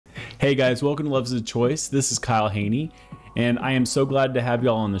Hey guys, welcome to Love's a Choice. This is Kyle Haney, and I am so glad to have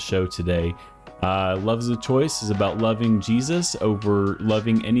y'all on the show today. Love is a Choice is about loving Jesus over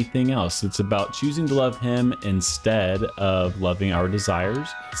loving anything else. It's about choosing to love Him instead of loving our desires.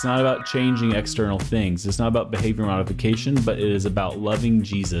 It's not about changing external things. It's not about behavior modification, but it is about loving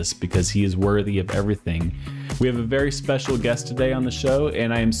Jesus because He is worthy of everything. We have a very special guest today on the show,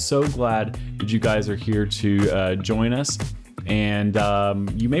 and I am so glad that you guys are here to join us. And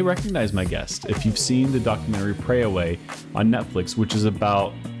you may recognize my guest if you've seen the documentary Pray Away on Netflix, which is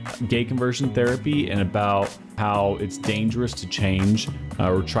about gay conversion therapy and about how it's dangerous to change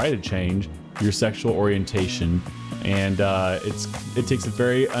or try to change your sexual orientation. And it takes a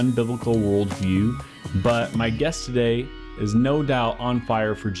very unbiblical worldview. But my guest today is no doubt on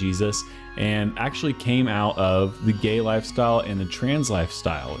fire for Jesus and actually came out of the gay lifestyle and the trans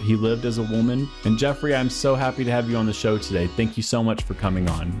lifestyle. He lived as a woman. And Jeffrey, I'm so happy to have you on the show today. Thank you so much for coming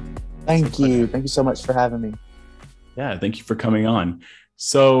on. Thank you. Thank you so much for having me. Yeah, thank you for coming on.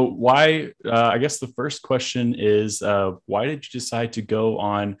 So why, I guess the first question is, why did you decide to go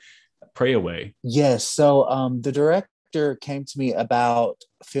on Pray Away? Yes. So the director came to me about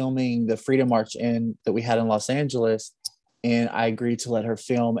filming the Freedom March that we had in Los Angeles. And I agreed to let her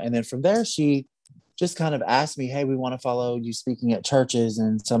film. And then from there, she just kind of asked me, hey, we want to follow you speaking at churches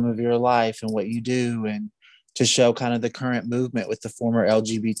and some of your life and what you do, and to show kind of the current movement with the former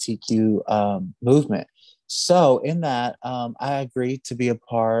LGBTQ movement. So in that, I agreed to be a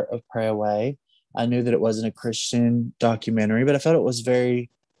part of Pray Away. I knew that it wasn't a Christian documentary, but I felt it was very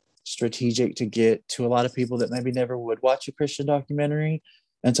strategic to get to a lot of people that maybe never would watch a Christian documentary,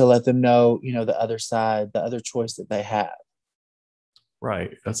 and to let them know, the other side, the other choice that they have.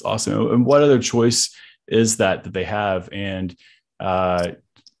 Right. That's awesome. And what other choice is that they have? And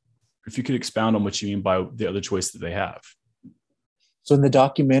if you could expound on what you mean by the other choice that they have. So in the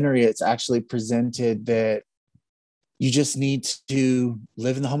documentary, it's actually presented that you just need to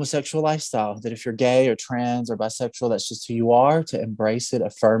live in the homosexual lifestyle, that if you're gay or trans or bisexual, that's just who you are, to embrace it,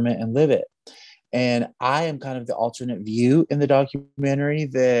 affirm it, and live it. And I am kind of the alternate view in the documentary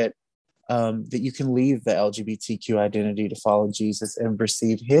that you can leave the LGBTQ identity to follow Jesus and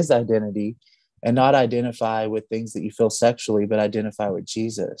receive His identity, and not identify with things that you feel sexually, but identify with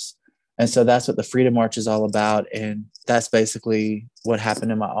Jesus. And so that's what the Freedom March is all about. And that's basically what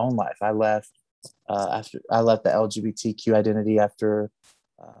happened in my own life. I left the LGBTQ identity after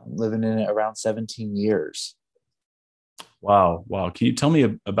living in it around 17 years. Wow. Can you tell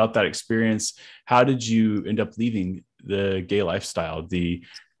me about that experience? How did you end up leaving the gay lifestyle, the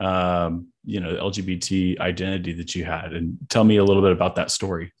LGBT identity that you had? And tell me a little bit about that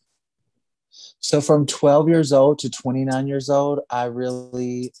story. So from 12 years old to 29 years old, I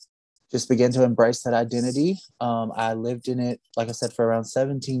really just began to embrace that identity. I lived in it, like I said, for around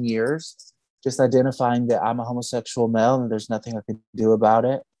 17 years, just identifying that I'm a homosexual male and there's nothing I could do about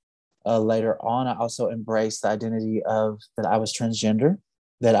it. Later on, I also embraced the identity of that I was transgender,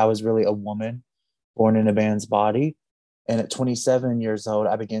 that I was really a woman born in a man's body. And at 27 years old,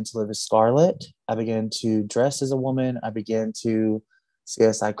 I began to live as Scarlet. I began to dress as a woman. I began to see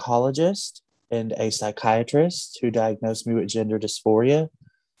a psychologist and a psychiatrist who diagnosed me with gender dysphoria.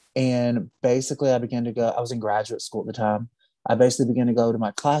 And basically, I was in graduate school at the time. I basically began to go to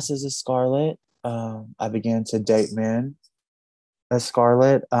my classes as Scarlet. I began to date men as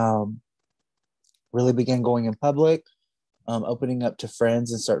Scarlet. Really began going in public, opening up to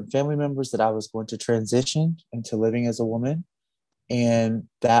friends and certain family members that I was going to transition into living as a woman. And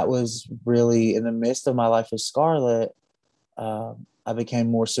that was really in the midst of my life as Scarlet. I became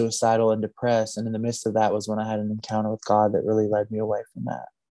more suicidal and depressed. And in the midst of that was when I had an encounter with God that really led me away from that.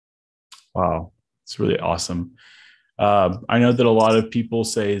 Wow. It's really awesome. I know that a lot of people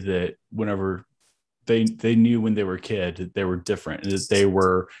say that whenever they knew when they were a kid that they were different,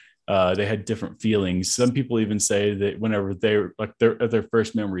 that they had different feelings. Some people even say that whenever they were like their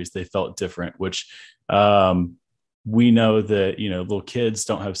first memories, they felt different, which we know that, little kids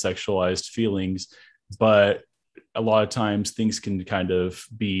don't have sexualized feelings, but a lot of times things can kind of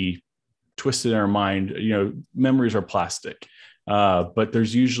be twisted in our mind. Memories are plastic, but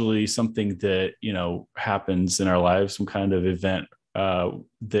there's usually something that, happens in our lives, some kind of event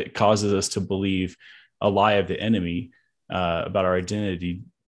that causes us to believe a lie of the enemy about our identity.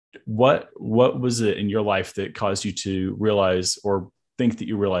 What was it in your life that caused you to realize or think that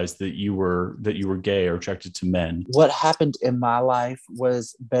you realized that you were gay or attracted to men? What happened in my life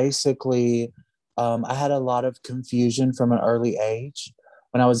was basically I had a lot of confusion from an early age.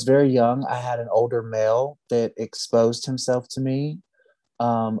 When I was very young, I had an older male that exposed himself to me.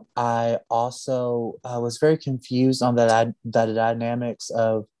 I also was very confused on the dynamics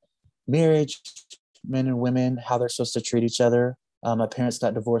of marriage, men and women, how they're supposed to treat each other. My parents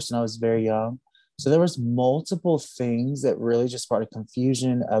got divorced when I was very young. So there was multiple things that really just brought a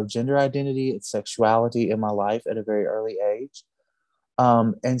confusion of gender identity and sexuality in my life at a very early age.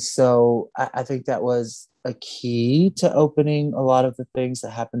 And so I think that was a key to opening a lot of the things that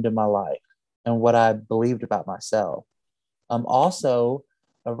happened in my life and what I believed about myself. Also,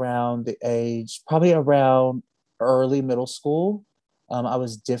 around the age, probably around early middle school, I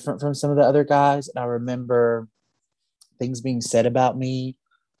was different from some of the other guys. And I remember things being said about me.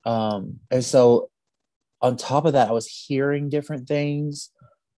 And so, on top of that, I was hearing different things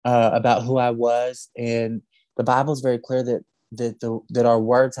about who I was. And the Bible is very clear that our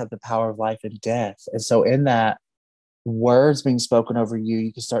words have the power of life and death. And so, in that, words being spoken over you,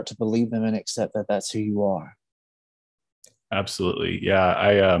 you can start to believe them and accept that that's who you are. Absolutely.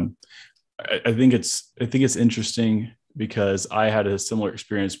 Yeah. I think it's interesting because I had a similar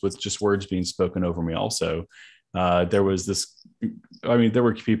experience with just words being spoken over me also. There was this, I mean, there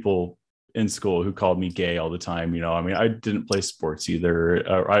were people in school who called me gay all the time. You know, I mean, I didn't play sports either.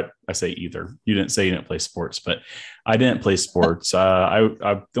 I say either. You didn't say you didn't play sports, but I didn't play sports.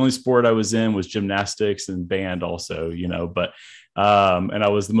 The only sport I was in was gymnastics and band also, you know, but and I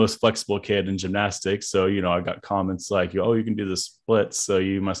was the most flexible kid in gymnastics. So, you know, I got comments like, oh, you can do the splits, so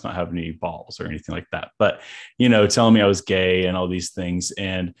you must not have any balls or anything like that. But, you know, telling me I was gay and all these things.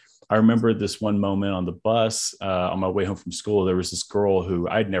 And I remember this one moment on the bus on my way home from school. There was this girl who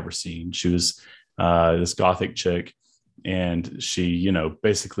I'd never seen. She was this gothic chick. And she, you know,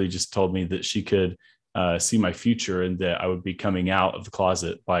 basically just told me that she could see my future and that I would be coming out of the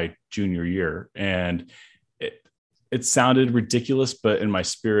closet by junior year. And it sounded ridiculous, but in my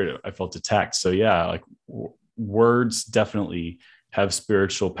spirit, I felt attacked. So yeah, like words definitely have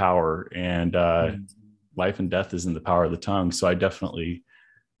spiritual power, and life and death is in the power of the tongue. So I definitely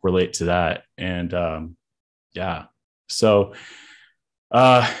relate to that. And yeah, so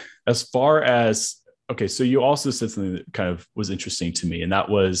as far as, okay, so you also said something that kind of was interesting to me, and that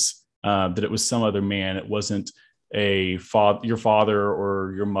was that it was some other man. It wasn't your father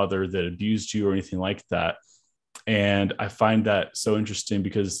or your mother that abused you or anything like that. And I find that so interesting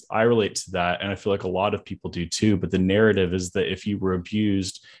because I relate to that. And I feel like a lot of people do too. But the narrative is that if you were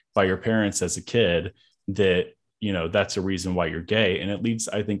abused by your parents as a kid, that, you know, that's a reason why you're gay. And it leads,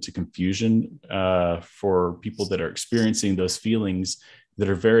 I think, to confusion for people that are experiencing those feelings that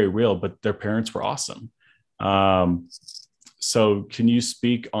are very real, but their parents were awesome. So can you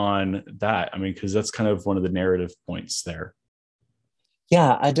speak on that? I mean, because that's kind of one of the narrative points there.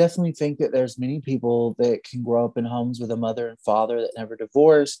 Yeah, I definitely think that there's many people that can grow up in homes with a mother and father that never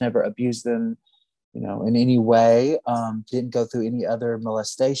divorced, never abused them, you know, in any way, didn't go through any other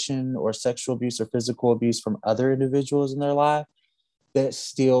molestation or sexual abuse or physical abuse from other individuals in their life, that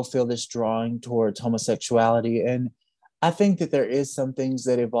still feel this drawing towards homosexuality. And I think that there is some things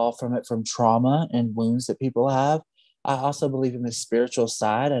that evolve from it, from trauma and wounds that people have. I also believe in the spiritual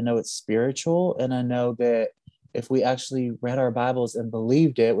side. I know it's spiritual, and I know that if we actually read our Bibles and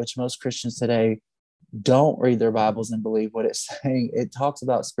believed it, which most Christians today don't read their Bibles and believe what it's saying, it talks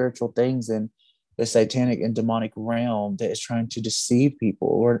about spiritual things in the satanic and demonic realm that is trying to deceive people.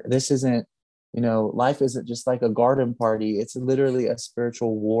 Or this isn't, you know, life isn't just like a garden party. It's literally a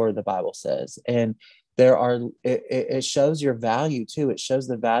spiritual war, the Bible says. And it shows your value too. It shows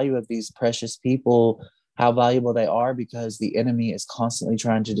the value of these precious people, how valuable they are, because the enemy is constantly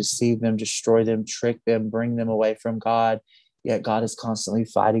trying to deceive them, destroy them, trick them, bring them away from God. Yet God is constantly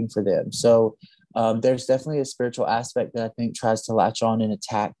fighting for them. So there's definitely a spiritual aspect that I think tries to latch on and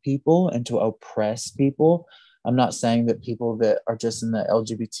attack people and to oppress people. I'm not saying that people that are just in the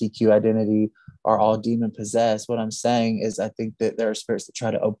LGBTQ identity are all demon possessed. What I'm saying is I think that there are spirits that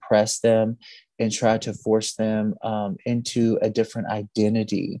try to oppress them and try to force them into a different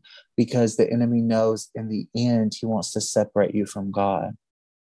identity, because the enemy knows in the end he wants to separate you from God.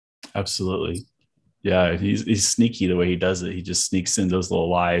 Absolutely. Yeah, he's sneaky the way he does it. He just sneaks in those little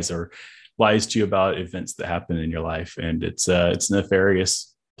lies or lies to you about events that happen in your life, and it's a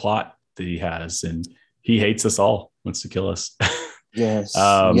nefarious plot that he has, and he hates us all, wants to kill us, Yes,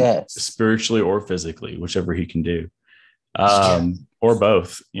 yes, spiritually or physically, whichever he can do, yeah. or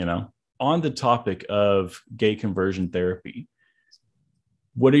both. You know, on the topic of gay conversion therapy,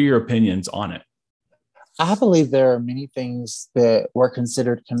 what are your opinions on it? I believe there are many things that were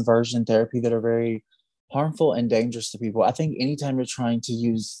considered conversion therapy that are very harmful and dangerous to people. I think anytime you're trying to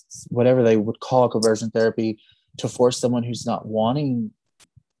use whatever they would call conversion therapy to force someone who's not wanting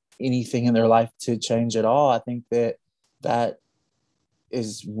anything in their life to change at all, I think that that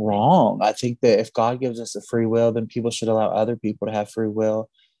is wrong. I think that if God gives us a free will, then people should allow other people to have free will.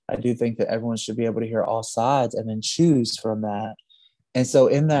 I do think that everyone should be able to hear all sides and then choose from that. And so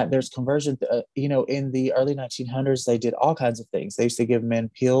in that, there's conversion. In the early 1900s, they did all kinds of things. They used to give men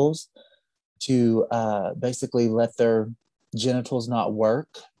pills to basically let their genitals not work.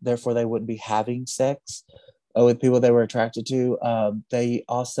 Therefore, they wouldn't be having sex with people they were attracted to. They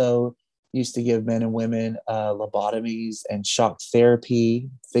also used to give men and women lobotomies and shock therapy,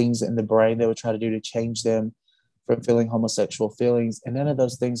 things in the brain they would try to do to change them from feeling homosexual feelings. And none of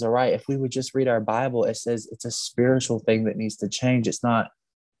those things are right. If we would just read our Bible, it says it's a spiritual thing that needs to change. It's not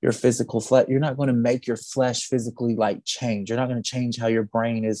your physical flesh. You're not going to make your flesh physically like change. You're not going to change how your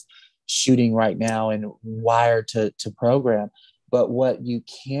brain is shooting right now and wired to program. But what you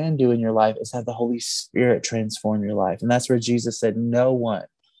can do in your life is have the Holy Spirit transform your life. And that's where Jesus said, no one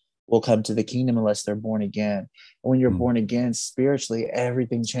will come to the kingdom unless they're born again. And when you're born again spiritually,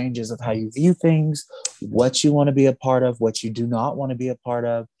 everything changes of how you view things, what you want to be a part of, what you do not want to be a part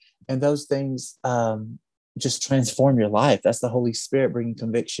of. And those things just transform your life. That's the Holy Spirit bringing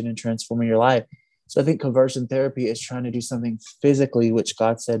conviction and transforming your life. So I think conversion therapy is trying to do something physically, which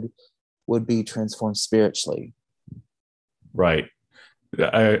God said would be transformed spiritually. Right.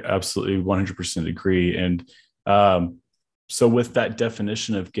 I absolutely 100% agree. And so with that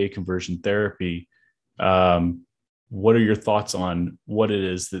definition of gay conversion therapy, what are your thoughts on what it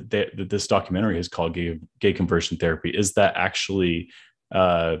is that this documentary is called gay conversion therapy? Is that actually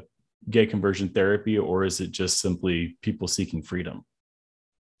gay conversion therapy, or is it just simply people seeking freedom?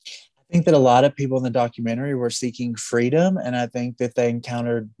 I think that a lot of people in the documentary were seeking freedom, and I think that they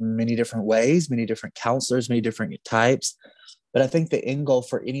encountered many different ways, many different counselors, many different types. But I think the end goal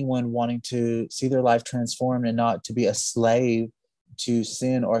for anyone wanting to see their life transformed and not to be a slave to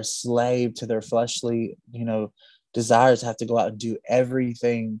sin or a slave to their fleshly, desires, have to go out and do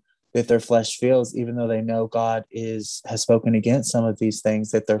everything that their flesh feels, even though they know God has spoken against some of these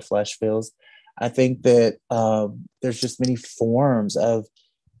things that their flesh feels. I think that there's just many forms of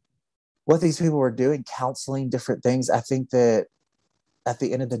what these people were doing, counseling, different things. I think that at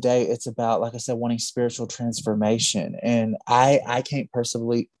the end of the day, it's about, like I said, wanting spiritual transformation. And I can't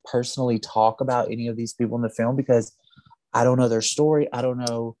personally talk about any of these people in the film because I don't know their story. I don't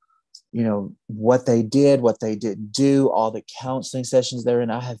know, what they did, what they didn't do, all the counseling sessions they're in.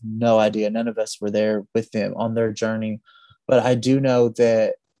 I have no idea. None of us were there with them on their journey. But I do know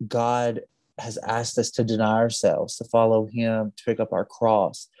that God has asked us to deny ourselves, to follow him, to pick up our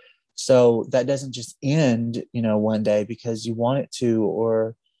cross. So that doesn't just end, one day because you want it to,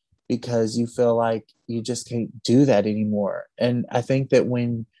 or because you feel like you just can't do that anymore. And I think that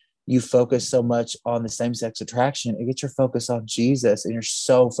when you focus so much on the same-sex attraction, it gets your focus on Jesus, and you're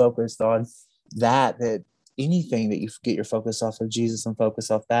so focused on that anything that you get your focus off of Jesus and focus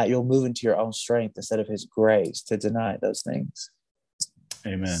off that, you'll move into your own strength instead of his grace to deny those things.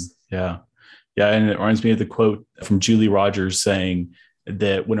 Amen. Yeah. Yeah. And it reminds me of the quote from Julie Rogers saying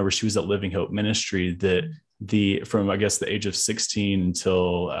that whenever she was at Living Hope Ministry, that from, I guess, the age of 16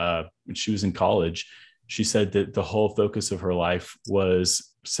 until when she was in college, she said that the whole focus of her life was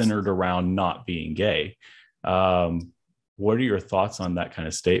centered around not being gay. What are your thoughts on that kind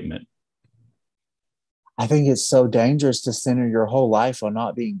of statement? I think it's so dangerous to center your whole life on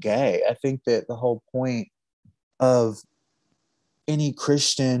not being gay. I think that the whole point of any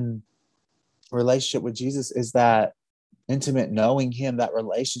Christian relationship with Jesus is that intimate knowing him, that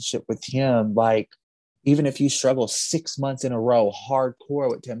relationship with him. Like, even if you struggle 6 months in a row, hardcore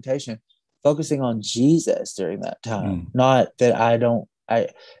with temptation, focusing on Jesus during that time, not that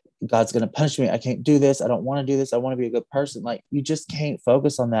God's going to punish me. I can't do this. I don't want to do this. I want to be a good person. Like, you just can't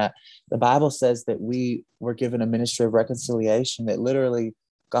focus on that. The Bible says that we were given a ministry of reconciliation, that literally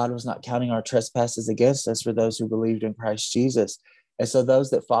God was not counting our trespasses against us for those who believed in Christ Jesus. And so those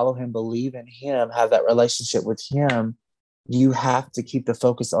that follow him, believe in him, have that relationship with him. You have to keep the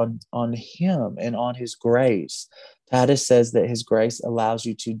focus on him and on his grace. Titus says that his grace allows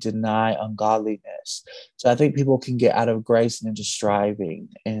you to deny ungodliness. So I think people can get out of grace and into striving.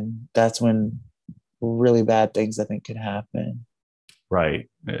 And that's when really bad things, I think, can happen. Right.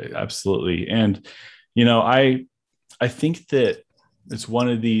 Absolutely. And, I think that it's one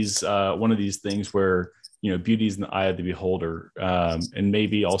of these things where, beauty is in the eye of the beholder. And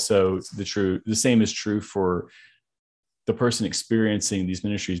maybe also the same is true for the person experiencing these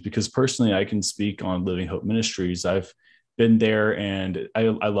ministries, because personally, I can speak on Living Hope Ministries. I've been there and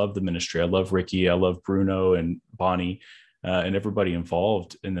I love the ministry. I love Ricky. I love Bruno and Bonnie and everybody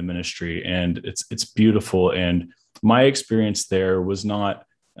involved in the ministry. And it's beautiful. And my experience there was not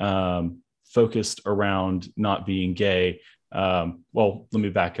focused around not being gay. Well, let me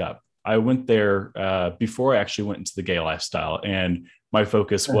back up. I went there before I actually went into the gay lifestyle. And my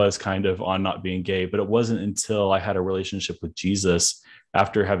focus was kind of on not being gay. But it wasn't until I had a relationship with Jesus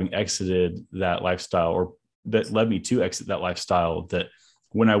after having exited that lifestyle, or that led me to exit that lifestyle, that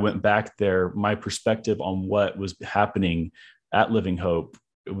when I went back there, my perspective on what was happening at Living Hope,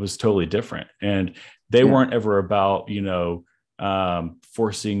 it was totally different. And they weren't ever about,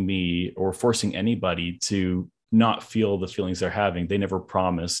 forcing me or forcing anybody to not feel the feelings they're having. They never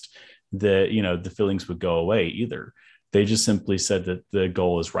promised that, the feelings would go away either. They just simply said that the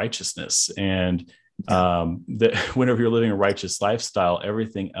goal is righteousness. And that whenever you're living a righteous lifestyle,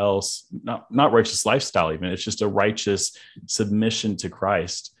 everything else, not righteous lifestyle, even, it's just a righteous submission to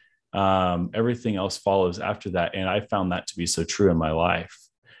Christ. Everything else follows after that. And I found that to be so true in my life.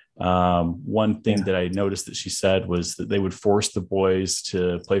 One thing that I noticed that she said was that they would force the boys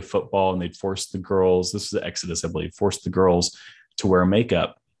to play football, and they'd force the girls, this is the Exodus, I believe, force the girls to wear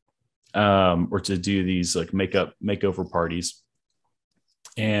makeup, or to do these like makeover parties.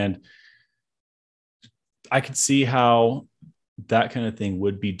 And I could see how that kind of thing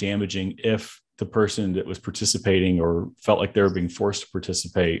would be damaging if the person that was participating or felt like they were being forced to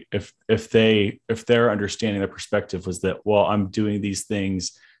participate, if their understanding, their perspective was that, well, I'm doing these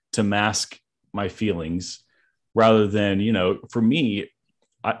things to mask my feelings, rather than, for me,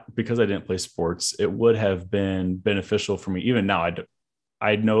 because I didn't play sports, it would have been beneficial for me. Even now,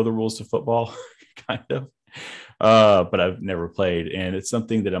 I know the rules to football kind of, but I've never played. And it's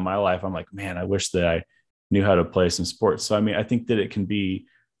something that in my life, I'm like, man, I wish that I knew how to play some sports. So, I mean, I think that it can be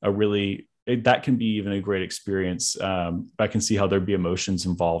that can be even a great experience. I can see how there'd be emotions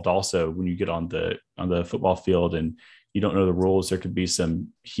involved also when you get on the football field and you don't know the rules. There could be some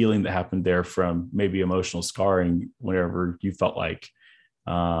healing that happened there from maybe emotional scarring whenever you felt like,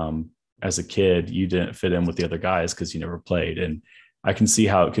 as a kid, you didn't fit in with the other guys because you never played. And I can see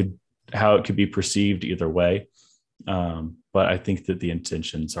how it could be perceived either way. But I think that the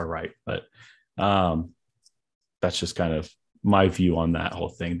intentions are right. But that's just kind of my view on that whole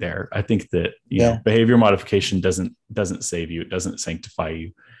thing there. I think that, behavior modification doesn't save you. It doesn't sanctify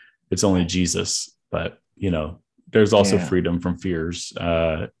you. It's only Jesus. But, there's also freedom from fears,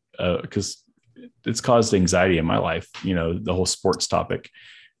 because it's caused anxiety in my life, the whole sports topic,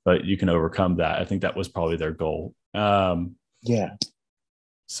 but you can overcome that. I think that was probably their goal. So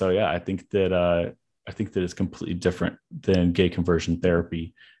I think that it's completely different than gay conversion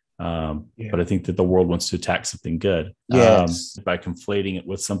therapy. But I think that the world wants to attack something good, by conflating it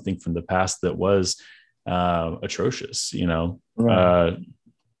with something from the past that was atrocious.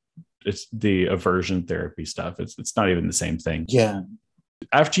 It's the aversion therapy stuff. It's not even the same thing.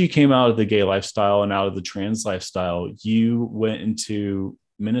 After you came out of the gay lifestyle and out of the trans lifestyle, you went into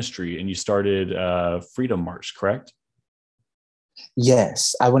ministry and you started Freedom March, correct?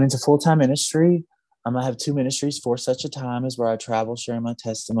 Yes, I went into full-time ministry. I have two ministries. For Such a Time is where I travel sharing my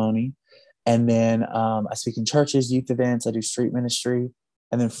testimony. And then I speak in churches, youth events. I do street ministry.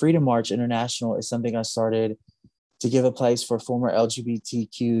 And then Freedom March International is something I started to give a place for former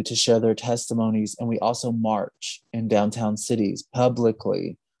LGBTQ to share their testimonies. And we also march in downtown cities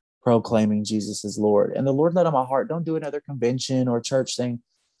publicly proclaiming Jesus is Lord. And the Lord led on my heart, don't do another convention or church thing,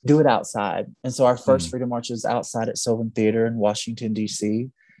 do it outside. And so our first Freedom March was outside at Sylvan Theater in Washington, D.C.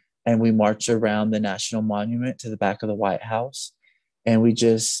 And we marched around the National Monument to the back of the White House. And we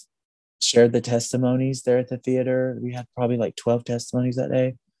just shared the testimonies there at the theater. We had probably like 12 testimonies that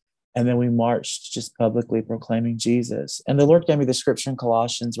day. And then we marched just publicly proclaiming Jesus. And the Lord gave me the scripture in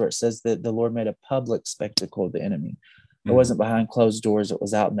Colossians where it says that the Lord made a public spectacle of the enemy. It wasn't behind closed doors. It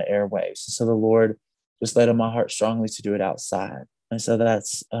was out in the airwaves. So the Lord just laid on my heart strongly to do it outside. And so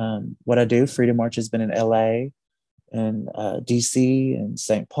that's what I do. Freedom March has been in LA and DC and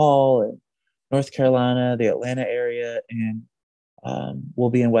St. Paul and North Carolina, the Atlanta area. And we'll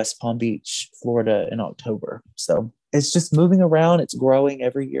be in West Palm Beach, Florida in October. So it's just moving around. It's growing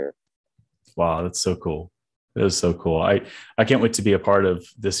every year. Wow, that's so cool. It is so cool. I can't wait to be a part of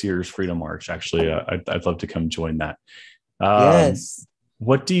this year's Freedom March. Actually, I'd love to come join that. Yes.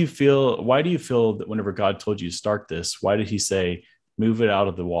 Why do you feel that whenever God told you to start this, why did he say, move it out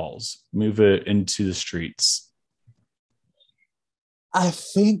of the walls, move it into the streets? I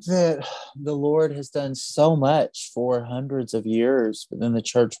think that the Lord has done so much for hundreds of years within the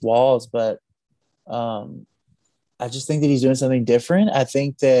church walls, but I just think that he's doing something different. I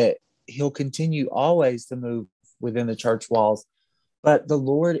think that he'll continue always to move within the church walls, but the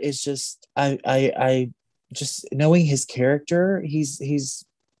Lord is just, I just knowing his character, he's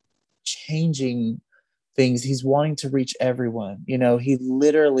changing things. He's wanting to reach everyone. He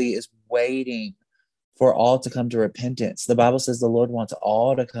literally is waiting for all to come to repentance. The Bible says the Lord wants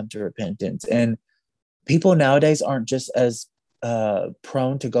all to come to repentance. And people nowadays aren't just as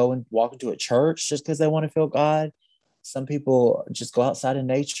prone to go and walk into a church just because they want to feel God. Some people just go outside in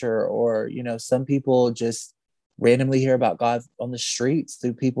nature, or, some people just randomly hear about God on the streets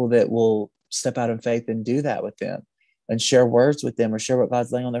through people that will step out in faith and do that with them and share words with them or share what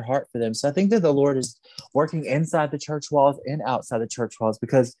God's laying on their heart for them. So I think that the Lord is working inside the church walls and outside the church walls,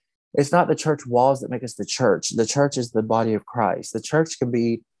 because it's not the church walls that make us the church. The church is the body of Christ. The church can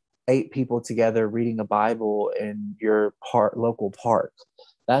be 8 people together reading a Bible in your local park.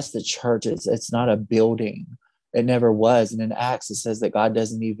 That's the church. It's not a building. It never was. And in Acts, it says that God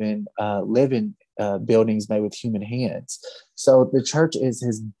doesn't even live in buildings made with human hands. So the church is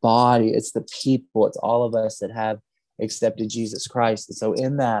his body. It's the people. It's all of us that have accepted Jesus Christ. And so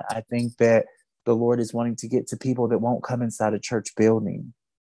in that, I think that the Lord is wanting to get to people that won't come inside a church building.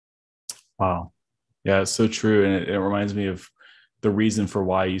 Wow. Yeah, it's so true. And it reminds me of the reason for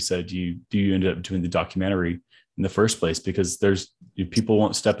why you said you ended up doing the documentary in the first place, because people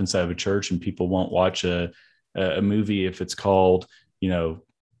won't step inside of a church, and people won't watch a movie if it's called,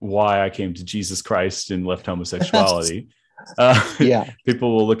 Why I Came to Jesus Christ and Left Homosexuality.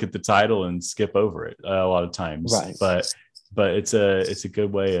 People will look at the title and skip over it a lot of times. Right. But it's a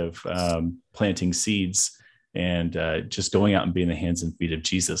good way of planting seeds and just going out and being the hands and feet of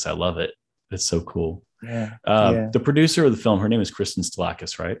Jesus. I love it. It's so cool. Yeah. The producer of the film, her name is Kristine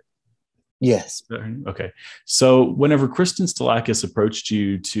Stolakis, right? Yes. Okay. So whenever Kristine Stolakis approached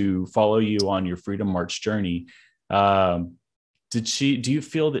you to follow you on your Freedom March journey, do you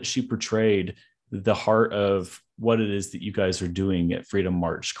feel that she portrayed the heart of what it is that you guys are doing at Freedom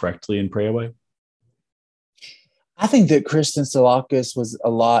March correctly in Pray Away? I think that Kristine Stolakis was a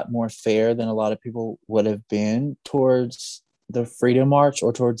lot more fair than a lot of people would have been towards the Freedom March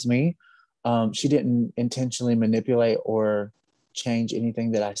or towards me. She didn't intentionally manipulate or change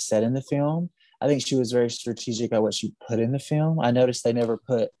anything that I said in the film. I think she was very strategic about what she put in the film. I noticed they never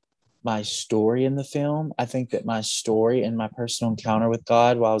put my story in the film. I think that my story and my personal encounter with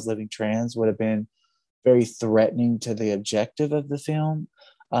God while I was living trans would have been very threatening to the objective of the film.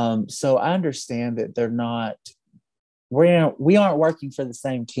 So I understand that we aren't working for the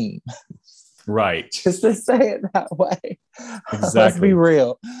same team. Right. Just to say it that way. Exactly. Let's be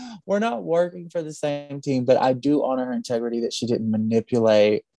real. We're not working for the same team, but I do honor her integrity that she didn't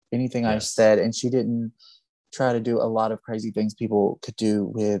manipulate anything I said, and she didn't try to do a lot of crazy things people could do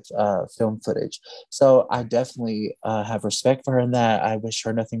with film footage. So I definitely have respect for her in that. I wish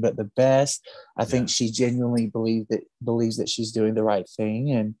her nothing but the best. I think she genuinely believes that she's doing the right thing,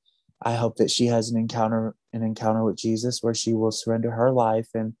 and I hope that she has an encounter with Jesus where she will surrender her life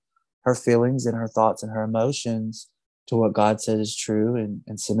and her feelings and her thoughts and her emotions to what God says is true,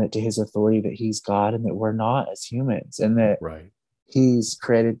 and submit to his authority that he's God and that we're not as humans, and that he's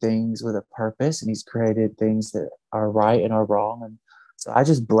created things with a purpose, and he's created things that are right and are wrong. And so I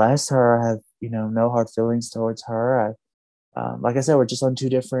just bless her. I have, no hard feelings towards her. Like I said, we're just on 2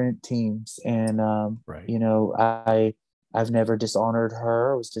 different teams, and, I've never dishonored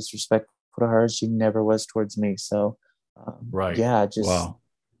her, was disrespectful to her. She never was towards me. So, wow.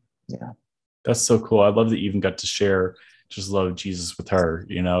 Yeah. That's so cool. I love that you even got to share just love of Jesus with her,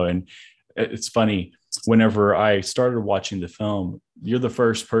 and it's funny, whenever I started watching the film, you're the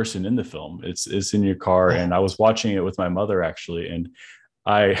first person in the film. It's in your car, and I was watching it with my mother actually. And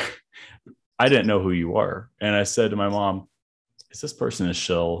I didn't know who you were. And I said to my mom, is this person a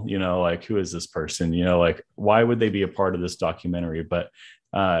shill? Who is this person? Why would they be a part of this documentary? But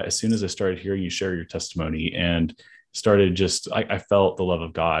as soon as I started hearing you share your testimony and started I felt the love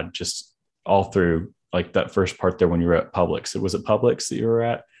of God just all through, like that first part there when you were at Publix. Was it Publix that you were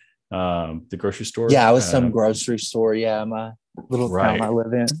at? The grocery store? Yeah, I was some grocery store. Yeah, my little town I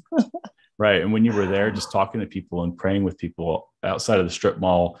live in. Right. And when you were there just talking to people and praying with people outside of the strip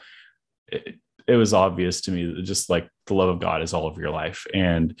mall, it was obvious to me that just like the love of God is all over your life.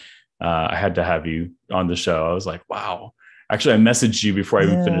 And I had to have you on the show. I was like, wow. Actually, I messaged you before I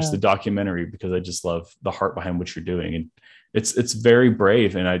even finished the documentary because I just love the heart behind what you're doing. And it's very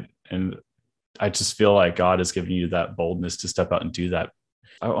brave. And I just feel like God has given you that boldness to step out and do that.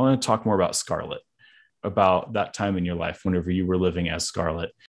 I want to talk more about Scarlet, about that time in your life whenever you were living as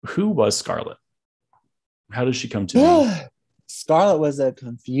Scarlet. Who was Scarlet? How did she come to be? Scarlet was a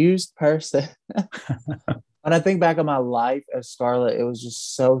confused person. When I think back on my life as Scarlet, it was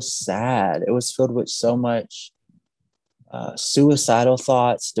just so sad. It was filled with so much suicidal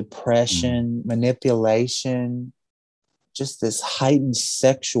thoughts, depression, manipulation, just this heightened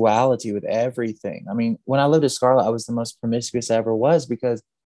sexuality with everything. I mean, when I lived as Scarlet, I was the most promiscuous I ever was because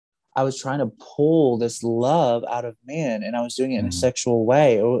I was trying to pull this love out of men, and I was doing it in a sexual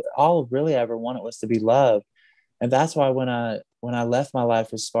way. All really I ever wanted was to be loved. And that's why when I left my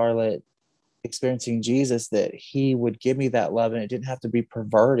life with Scarlet, experiencing Jesus, that he would give me that love, and it didn't have to be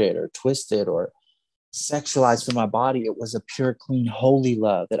perverted or twisted or sexualized for my body. It was a pure, clean, holy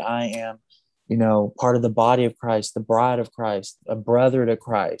love that I am, part of the body of Christ, the bride of Christ, a brother to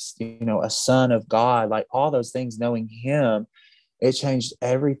Christ, a son of God, like all those things, knowing him, it changed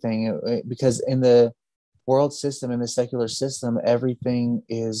everything. Because in the world system, in the secular system, everything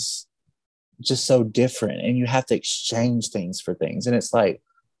is just so different, and you have to exchange things for things. And it's like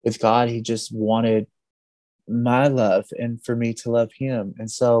with God, he just wanted my love and for me to love him.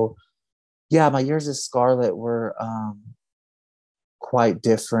 And so, yeah, my years as Scarlet were quite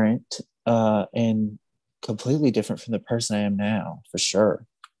different, and completely different from the person I am now, for sure.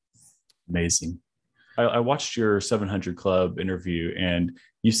 Amazing. I watched your 700 Club interview, and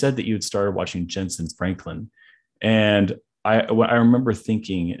you said that you had started watching Jensen Franklin. And I remember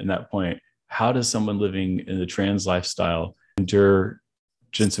thinking in that point, how does someone living in the trans lifestyle endure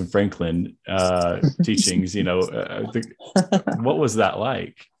Jensen Franklin teachings? What was that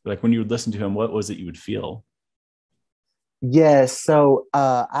like? Like when you would listen to him, what was it you would feel? Yes. So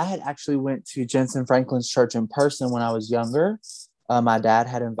I had actually went to Jensen Franklin's church in person when I was younger. My dad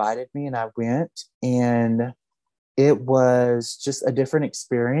had invited me, and I went, and it was just a different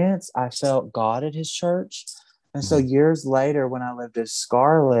experience. I felt God at his church. And so years later, when I lived as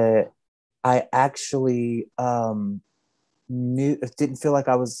Scarlet, I actually didn't feel like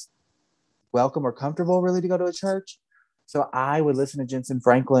I was welcome or comfortable really to go to a church. So I would listen to Jensen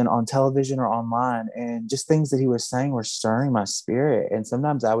Franklin on television or online, and just things that he was saying were stirring my spirit. And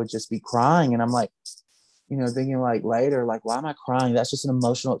sometimes I would just be crying, and I'm like, thinking like later, like, why am I crying? That's just an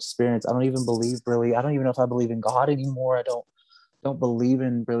emotional experience. I don't even know if I believe in God anymore. I don't believe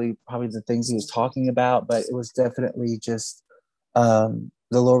in really probably the things he was talking about, but it was definitely just the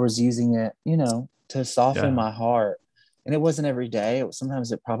Lord was using it, to soften my heart. And it wasn't every day.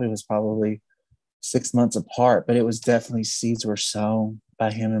 Sometimes it probably was 6 months apart, but it was definitely seeds were sown by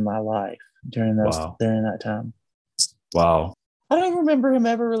him in my life during that time. Wow. I don't even remember him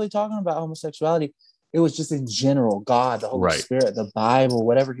ever really talking about homosexuality. It was just in general, God, the Holy Spirit, the Bible,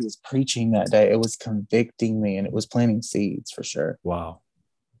 whatever he was preaching that day, it was convicting me, and it was planting seeds for sure. Wow.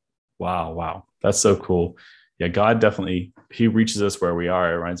 That's so cool. Yeah, God definitely, he reaches us where we are.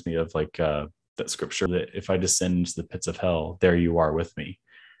 It reminds me of like that scripture that if I descend into the pits of hell, there you are with me.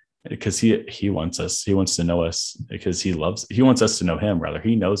 Because he wants to know us, because he wants us to know him, rather.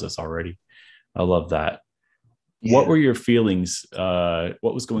 He knows us already. I love that. Yeah. What were your feelings? What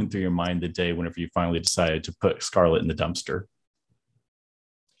was going through your mind the day whenever you finally decided to put Scarlet in the dumpster?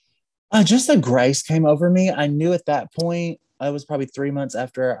 Just a grace came over me. I knew at that point, it was probably 3 months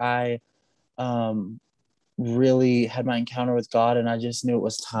after I really had my encounter with God, and I just knew it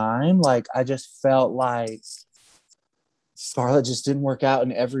was time. Like, I just felt like Scarlet just didn't work out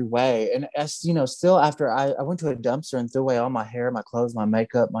in every way. And as still after I went to a dumpster and threw away all my hair, my clothes, my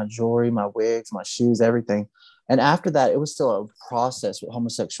makeup, my jewelry, my wigs, my shoes, everything. And after that, it was still a process with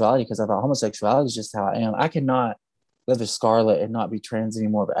homosexuality, because I thought homosexuality is just how I am. I cannot live as Scarlet and not be trans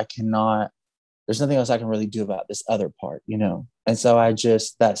anymore, but there's nothing else I can really do about this other part, And so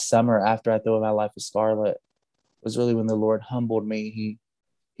that summer after I threw away my life with Scarlet was really when the Lord humbled me.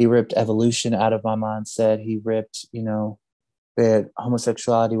 He ripped evolution out of my mindset. He ripped, that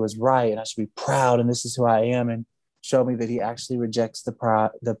homosexuality was right and I should be proud and this is who I am, and showed me that he actually rejects the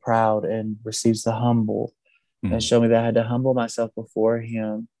proud and receives the humble. And showed me that I had to humble myself before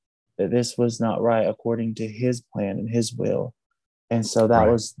him, that this was not right according to his plan and his will. And so that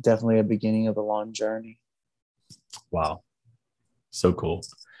was definitely a beginning of a long journey. Wow. So cool.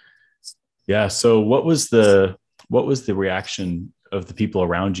 Yeah. So what was the reaction of the people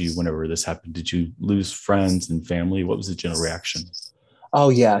around you whenever this happened? Did you lose friends and family? What was the general reaction? Oh,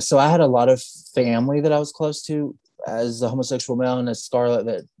 yeah. So I had a lot of family that I was close to as a homosexual male, and as Scarlet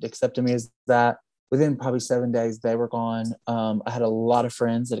that accepted me as that. Within probably 7 days, they were gone. I had a lot of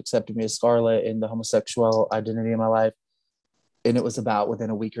friends that accepted me as Scarlet in the homosexual identity in my life. And it was about within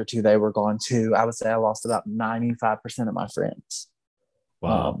a week or two, they were gone too. I would say I lost about 95% of my friends.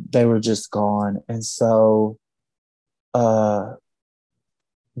 Wow. They were just gone. And so, yeah,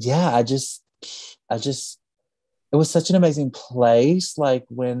 I just, it was such an amazing place. Like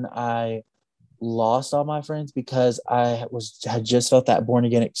when I lost all my friends, because I had just felt that born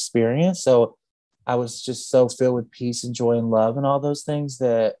again experience. So I was just so filled with peace and joy and love and all those things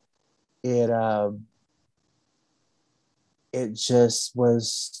that it just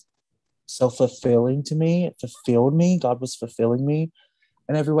was so fulfilling to me. It fulfilled me. God was fulfilling me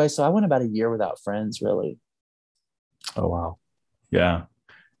in every way. So I went about a year without friends, really. Oh, wow. Yeah.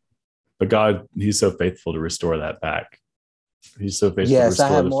 But God, he's so faithful to restore that back. He's so faithful to Yes, I restore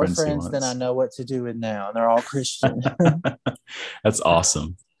have the more friends he friends than I wants. know what to do with now, and they're all Christian. That's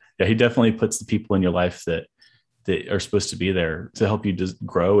awesome. Yeah, he definitely puts the people in your life that are supposed to be there to help you just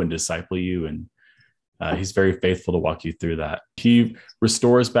grow and disciple you. And he's very faithful to walk you through that. He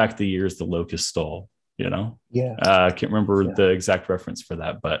restores back the years the locust stole, you know? Yeah. I can't remember the exact reference for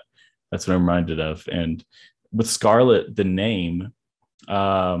that, but that's what I'm reminded of. And with Scarlet, the name,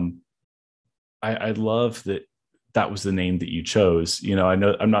 I love that was the name that you chose. You know, I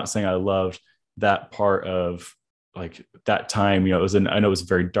know I'm not saying I loved that part of like that time, you know, I know it was a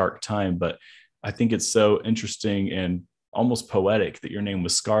very dark time, but I think it's so interesting and almost poetic that your name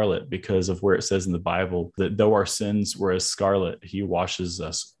was Scarlet because of where it says in the Bible that though our sins were as scarlet, he washes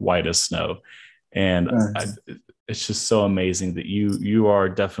us white as snow. And it's just so amazing that you are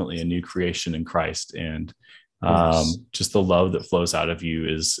definitely a new creation in Christ. And just the love that flows out of you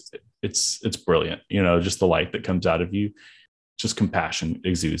it's brilliant. You know, just the light that comes out of you, just compassion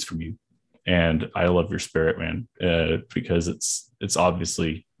exudes from you. And I love your spirit, man, because it's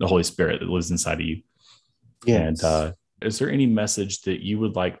obviously the Holy Spirit that lives inside of you. Yes. And is there any message that you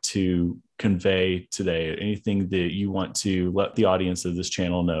would like to convey today? Anything that you want to let the audience of this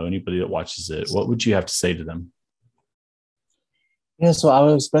channel know, anybody that watches it, what would you have to say to them? Yeah, so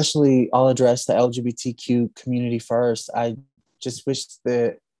I'll address the LGBTQ community first. I just wish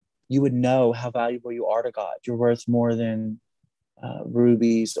that you would know how valuable you are to God. You're worth more than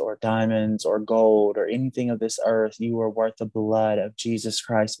rubies or diamonds or gold or anything of this earth. You are worth the blood of Jesus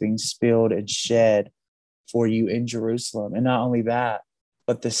Christ being spilled and shed for you in Jerusalem. And not only that,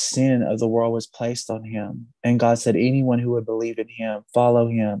 but the sin of the world was placed on him. And God said, anyone who would believe in him, follow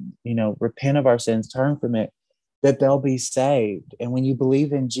him, you know, repent of our sins, turn from it, that they'll be saved. And when you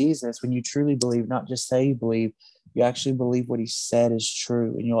believe in Jesus, when you truly believe, not just say you believe, you actually believe what he said is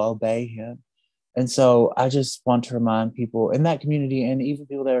true and you'll obey him. And so I just want to remind people in that community and even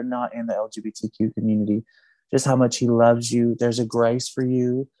people that are not in the LGBTQ community, just how much he loves you. There's a grace for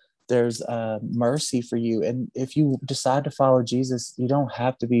you. There's mercy for you. And if you decide to follow Jesus, you don't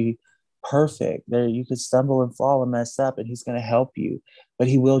have to be perfect. There, you could stumble and fall and mess up, and he's going to help you. But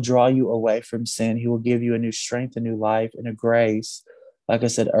he will draw you away from sin. He will give you a new strength, a new life, and a grace, like I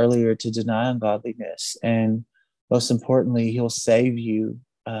said earlier, to deny ungodliness. And most importantly, he'll save you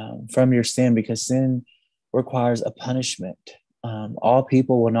from your sin, because sin requires a punishment. All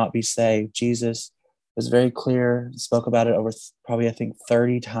people will not be saved. Jesus was very clear, spoke about it over probably, I think,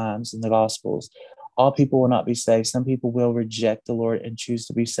 30 times in the Gospels. All people will not be saved. Some people will reject the Lord and choose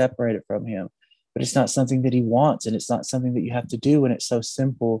to be separated from him. But it's not something that he wants, and it's not something that you have to do. And it's so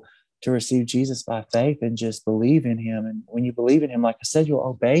simple to receive Jesus by faith and just believe in him. And when you believe in him, like I said, you'll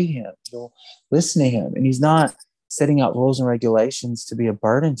obey him. You'll listen to him. And he's not setting out rules and regulations to be a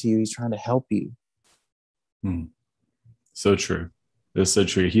burden to you. He's trying to help you. So true. It's so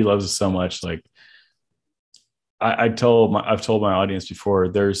true. He loves us so much. Like I've told my audience before,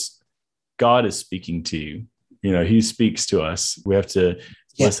 God is speaking to you. You know, he speaks to us. We have to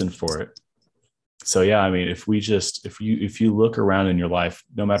listen for it. So yeah, I mean, if you look around in your life,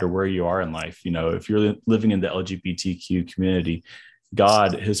 no matter where you are in life, you know, if you're living in the LGBTQ community,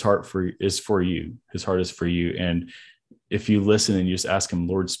 God, his heart is for you. His heart is for you. And if you listen and you just ask him,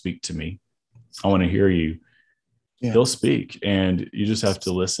 Lord, speak to me, I want to hear you. Yeah. He'll speak, and you just have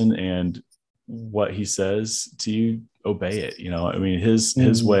to listen, and what he says to you, obey it. You know, I mean, his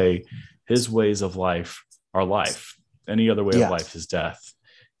ways of life are life. Any other way of life is death.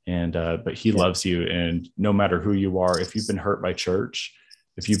 And but he loves you, and no matter who you are, if you've been hurt by church,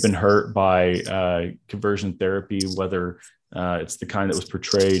 if you've been hurt by conversion therapy, whether it's the kind that was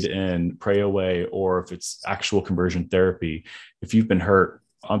portrayed in Pray Away, or if it's actual conversion therapy, if you've been hurt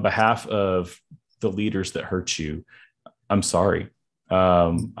on behalf of the leaders that hurt you, I'm sorry.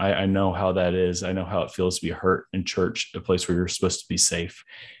 I know how that is. I know how it feels to be hurt in church, a place where you're supposed to be safe.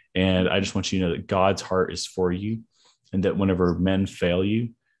 And I just want you to know that God's heart is for you, and that whenever men fail you,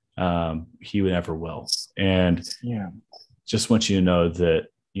 he never will. And just want you to know that,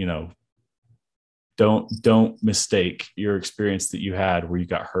 you know, don't mistake your experience that you had where you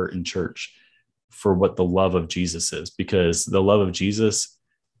got hurt in church for what the love of Jesus is, because the love of Jesus,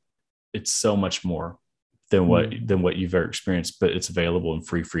 it's so much more than what you've ever experienced, but it's available and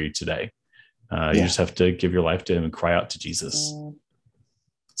free for you today. You just have to give your life to him and cry out to Jesus.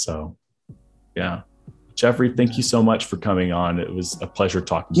 So, yeah. Jeffrey, thank you so much for coming on. It was a pleasure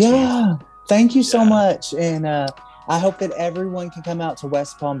talking to you. Yeah, thank you so much. And I hope that everyone can come out to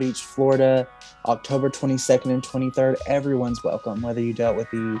West Palm Beach, Florida, October 22nd and 23rd. Everyone's welcome, whether you dealt with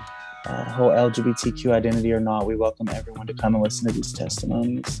the whole LGBTQ identity or not, we welcome everyone to come and listen to these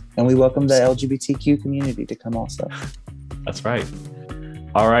testimonies. And we welcome the LGBTQ community to come also. That's right.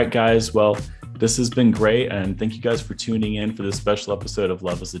 All right, guys. Well, this has been great. And thank you guys for tuning in for this special episode of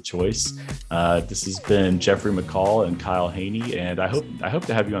Love is a Choice. This has been Jeffrey McCall and Kyle Haney. And I hope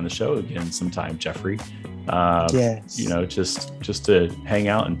to have you on the show again sometime, Jeffrey. Yes. You know, just to hang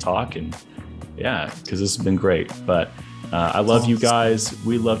out and talk, and yeah, because this has been great. But I love you guys.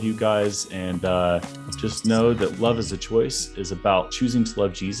 We love you guys. And just know that Love is a Choice is about choosing to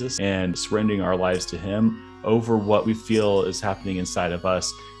love Jesus and surrendering our lives to him over what we feel is happening inside of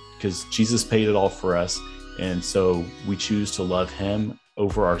us, because Jesus paid it all for us. And so we choose to love him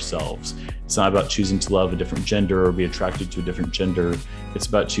over ourselves. It's not about choosing to love a different gender or be attracted to a different gender. It's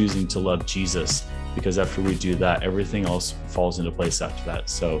about choosing to love Jesus, because after we do that, everything else falls into place after that.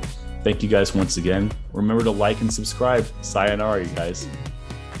 So thank you guys once again. Remember to like and subscribe. Sayonara, you guys.